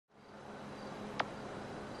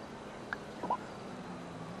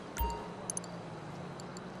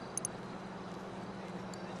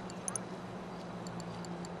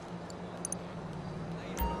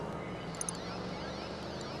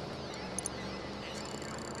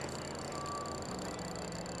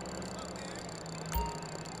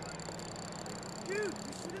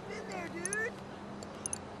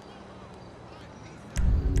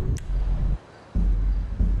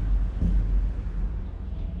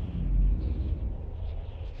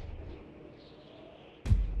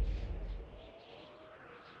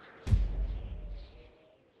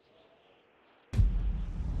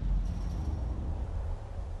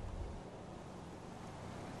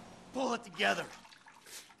pull it together.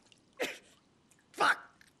 Fuck!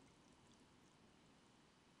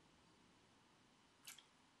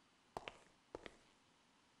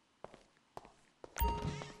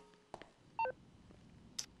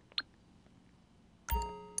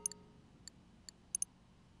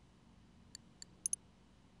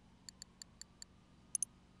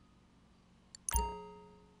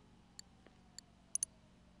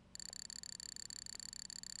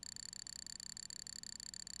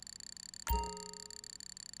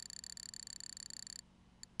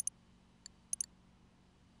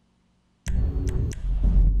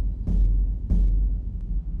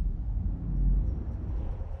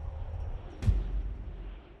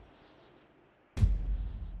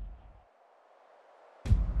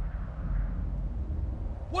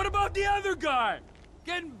 What about the other guy?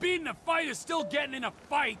 Getting beat in a fight is still getting in a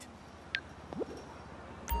fight.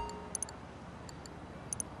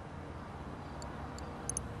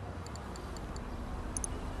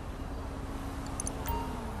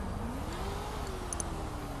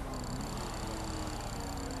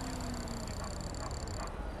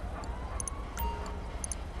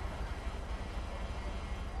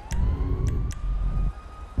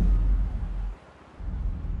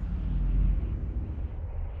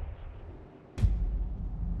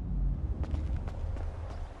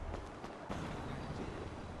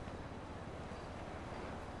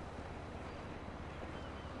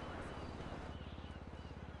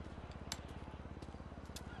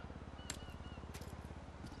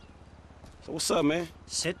 So what's up, man?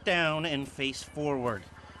 Sit down and face forward.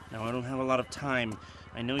 Now, I don't have a lot of time.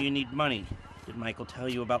 I know you need money. Did Michael tell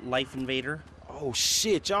you about Life Invader? Oh,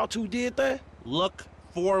 shit. Y'all two did that? Look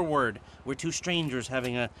forward. We're two strangers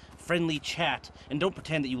having a friendly chat. And don't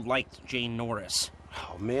pretend that you liked Jane Norris.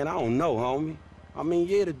 Oh, man, I don't know, homie. I mean,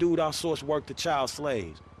 yeah, the dude outsourced work to child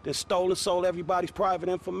slaves. Then stole and sold everybody's private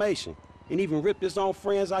information. And even ripped his own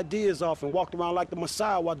friends' ideas off and walked around like the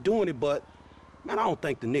Messiah while doing it, but... Man, I don't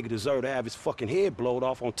think the nigga deserved to have his fucking head blowed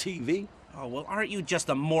off on TV. Oh, well, aren't you just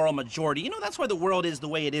a moral majority? You know, that's why the world is the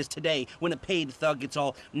way it is today, when a paid thug gets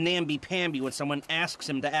all namby-pamby when someone asks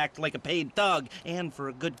him to act like a paid thug, and for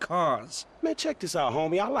a good cause. Man, check this out,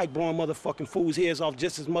 homie. I like blowing motherfucking fools' heads off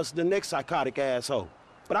just as much as the next psychotic asshole.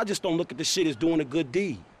 But I just don't look at this shit as doing a good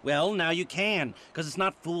deed. Well, now you can, because it's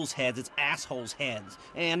not fools' heads, it's assholes' heads.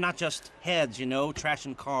 And not just heads, you know,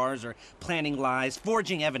 trashing cars or planning lies,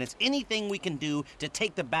 forging evidence, anything we can do to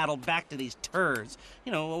take the battle back to these turds.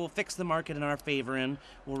 You know, we'll fix the market in our favor and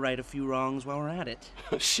we'll right a few wrongs while we're at it.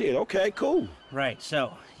 Shit, okay, cool. Right,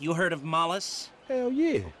 so, you heard of Mollis? Hell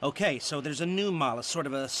yeah. Okay, so there's a new Mollis, sort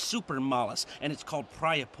of a super Mollis, and it's called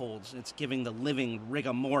Priapold. It's giving the living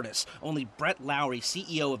rigor mortis. Only Brett Lowry,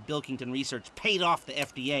 CEO of Bilkington Research, paid off the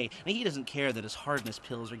FDA, and he doesn't care that his hardness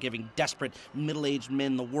pills are giving desperate middle-aged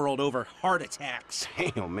men the world over heart attacks.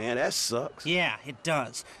 Damn, man, that sucks. Yeah, it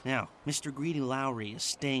does. Now, Mr. Greedy Lowry is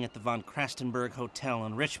staying at the Von Krastenberg Hotel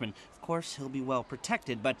in Richmond. Of course, he'll be well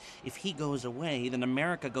protected, but if he goes away, then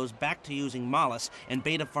America goes back to using Mollis, and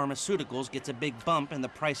Beta Pharmaceuticals gets a big bump in the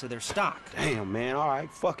price of their stock. Damn, man, all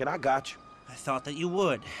right, fuck it, I got you. I thought that you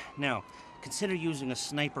would. Now, consider using a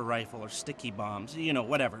sniper rifle or sticky bombs. You know,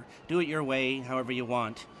 whatever. Do it your way, however you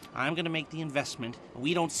want. I'm gonna make the investment.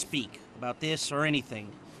 We don't speak about this or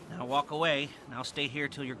anything. Now walk away, and I'll stay here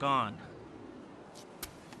till you're gone.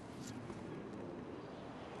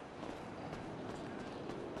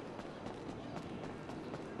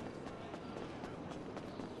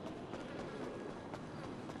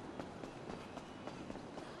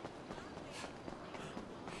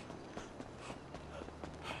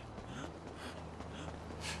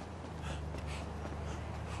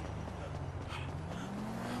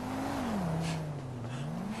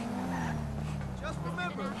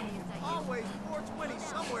 Always 420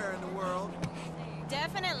 somewhere in the world.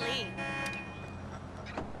 Definitely.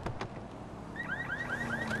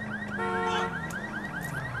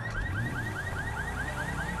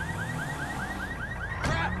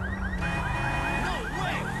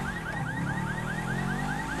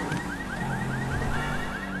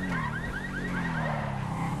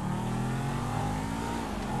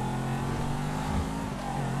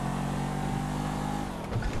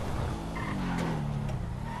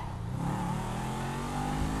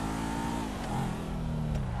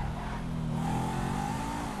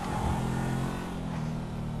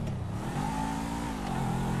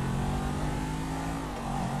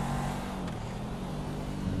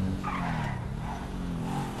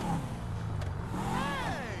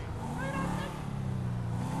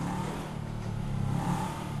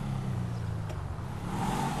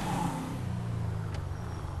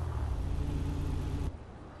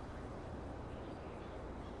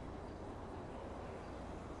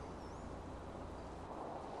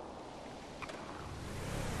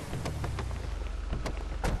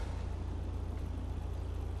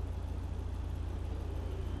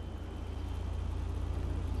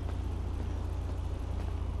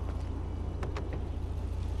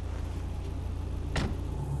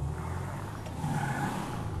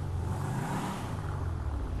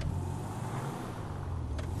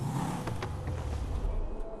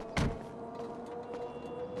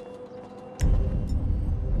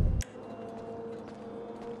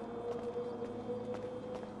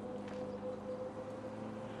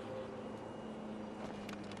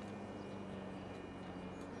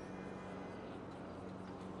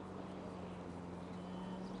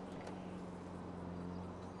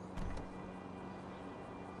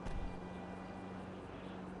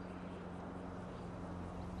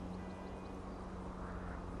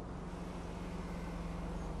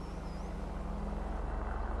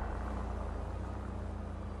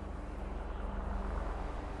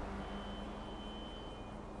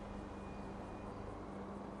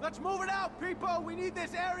 Let's move it out, people! We need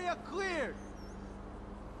this area cleared!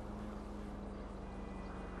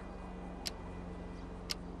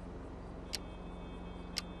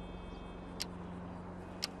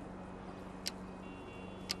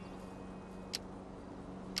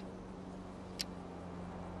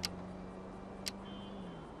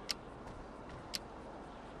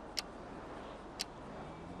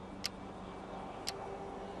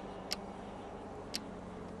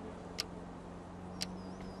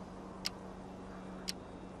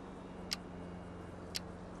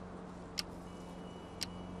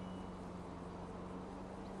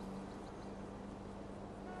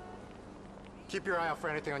 Keep your eye out for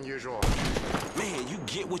anything unusual. Man, you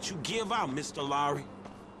get what you give out, Mr. Lowry.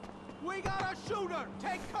 We got a shooter!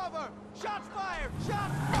 Take cover! Shots fired!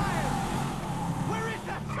 Shots fired! Where is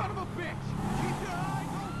that son of a bitch? Keep your eyes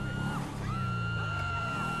open!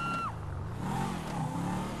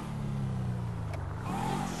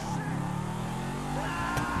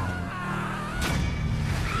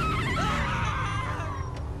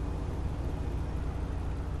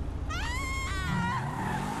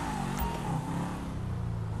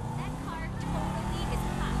 That car totally is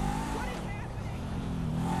hot. What is happening?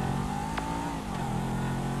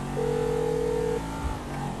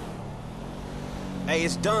 Hey,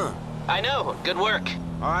 it's done. I know. Good work.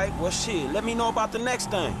 All right, well, shit, let me know about the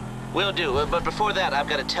next thing. Will do, but before that, I've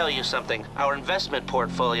got to tell you something. Our investment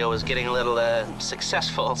portfolio is getting a little,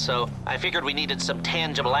 successful, so I figured we needed some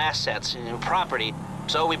tangible assets, property.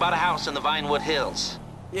 So we bought a house in the Vinewood Hills.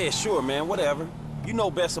 Yeah, sure, man, whatever. You know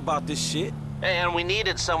best about this shit. And we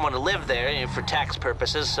needed someone to live there for tax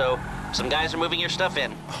purposes, so some guys are moving your stuff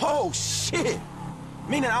in. Oh, shit!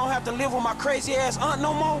 Meaning I don't have to live with my crazy-ass aunt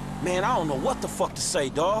no more? Man, I don't know what the fuck to say,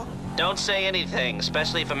 dawg. Don't say anything,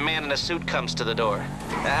 especially if a man in a suit comes to the door.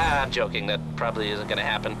 Ah, I'm joking. That probably isn't gonna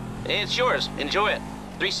happen. It's yours. Enjoy it.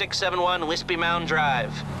 3671 Wispy Mound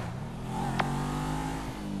Drive.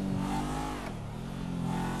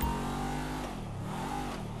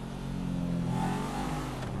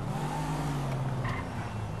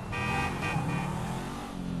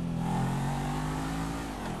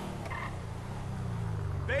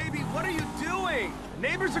 Baby, what are you doing?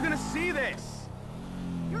 Neighbors are gonna see this!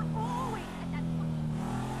 You're always at that point.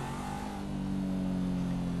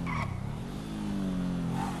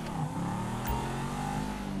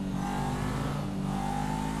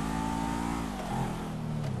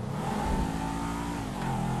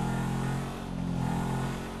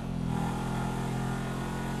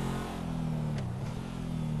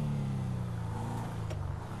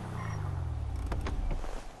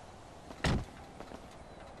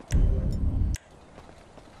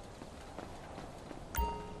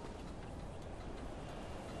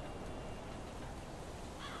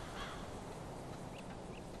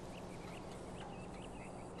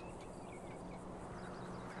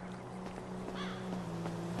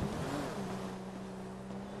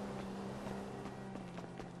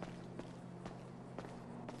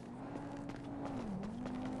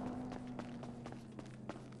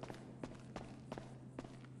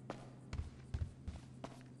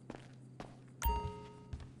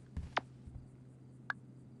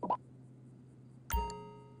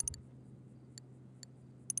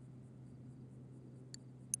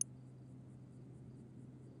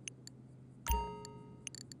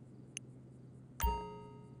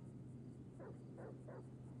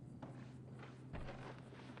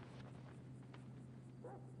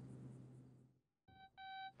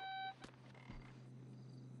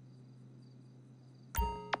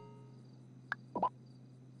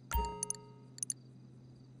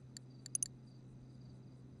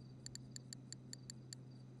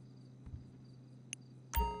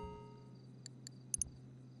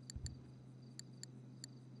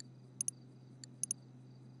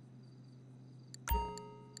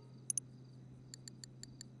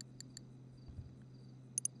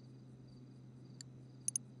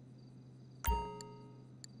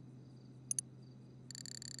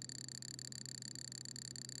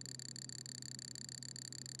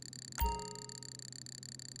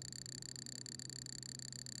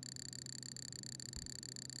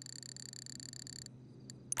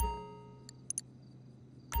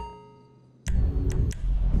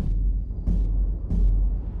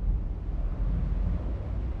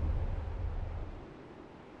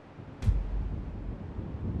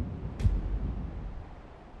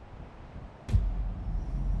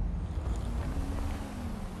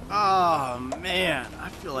 Oh, man, I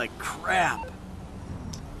feel like crap.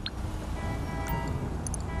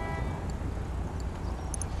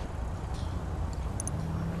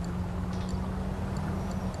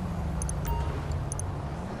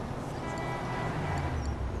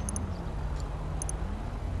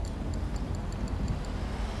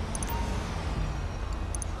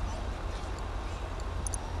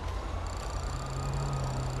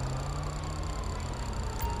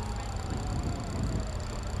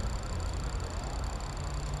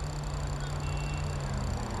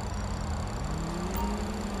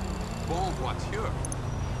 voiture.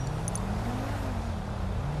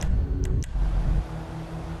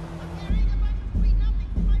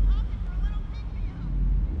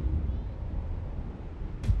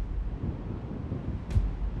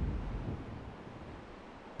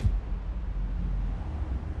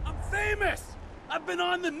 I'm famous! I've been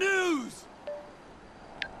on the news!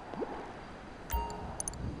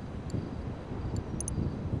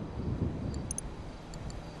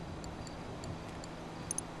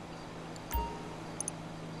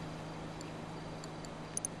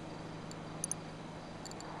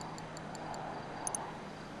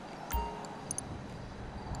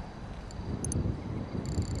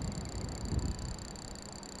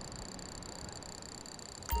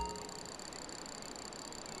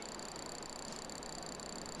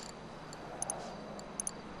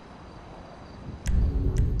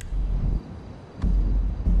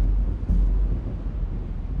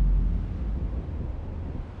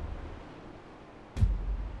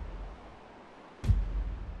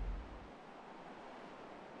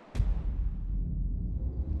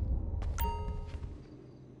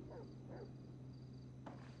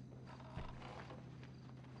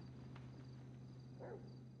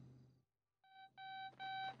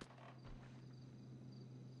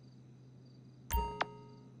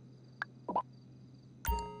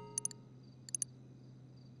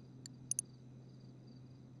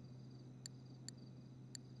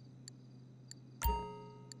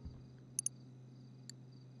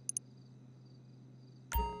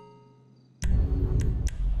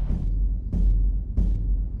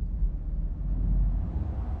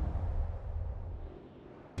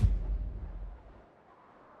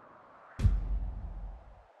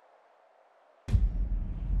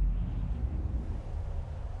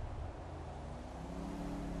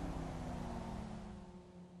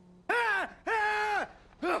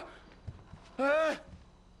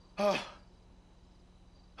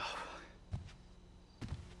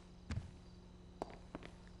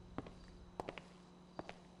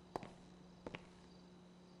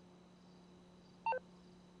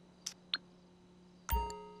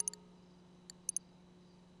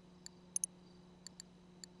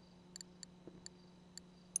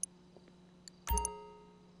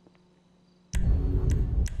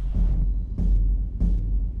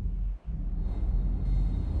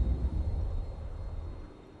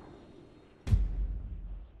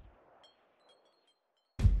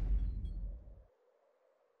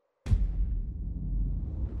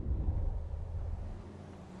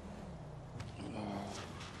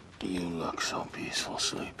 You look so peaceful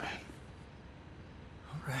sleeping.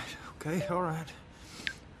 All right, okay, all right.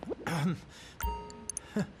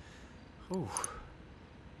 Oh.